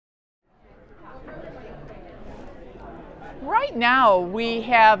Right now we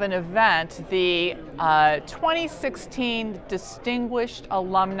have an event, the 2016 Distinguished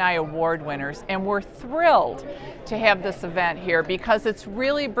Alumni Award winners, and we're thrilled to have this event here because it's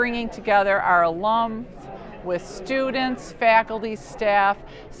really bringing together our alums with students, faculty, staff,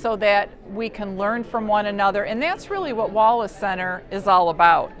 so that we can learn from one another. And that's really what Wallace Center is all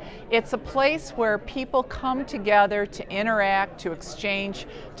about. It's a place where people come together to interact, to exchange,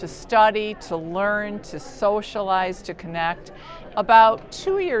 to study, to learn, to socialize, to connect. About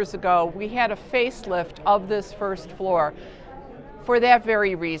 2 years ago, we had a facelift of this first floor for that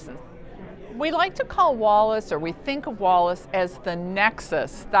very reason. We like to call Wallace, or we think of Wallace as the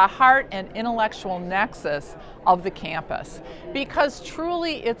nexus, the heart and intellectual nexus of the campus, because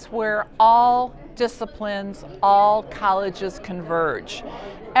truly it's where all disciplines, all colleges converge.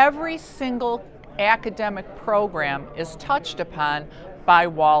 Every single academic program is touched upon by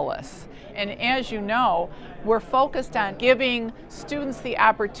Wallace. And as you know, we're focused on giving students the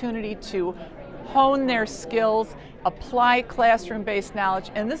opportunity to hone their skills, apply classroom-based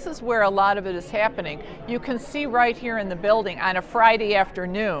knowledge, and this is where a lot of it is happening. You can see right here in the building on a Friday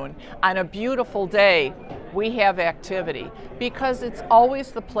afternoon, on a beautiful day, we have activity, because it's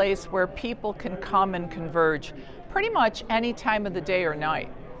always the place where people can come and converge pretty much any time of the day or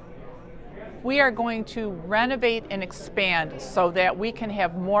night. We are going to renovate and expand so that we can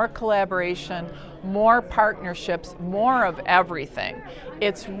have more collaboration, more partnerships, more of everything.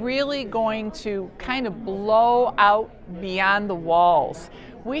 It's really going to kind of blow out beyond the walls.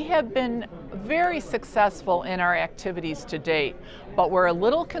 We have been very successful in our activities to date, but we're a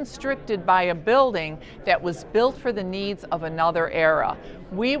little constricted by a building that was built for the needs of another era.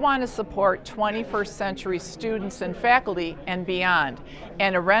 We want to support 21st century students and faculty and beyond,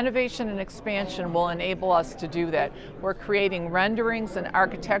 and a renovation and expansion will enable us to do that. We're creating renderings and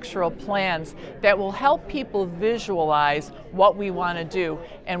architectural plans that will help people visualize what we want to do,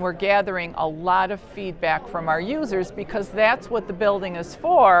 and we're gathering a lot of feedback from our users, because that's what the building is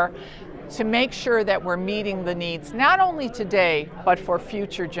for, to make sure that we're meeting the needs not only today but for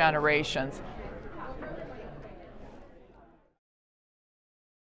future generations.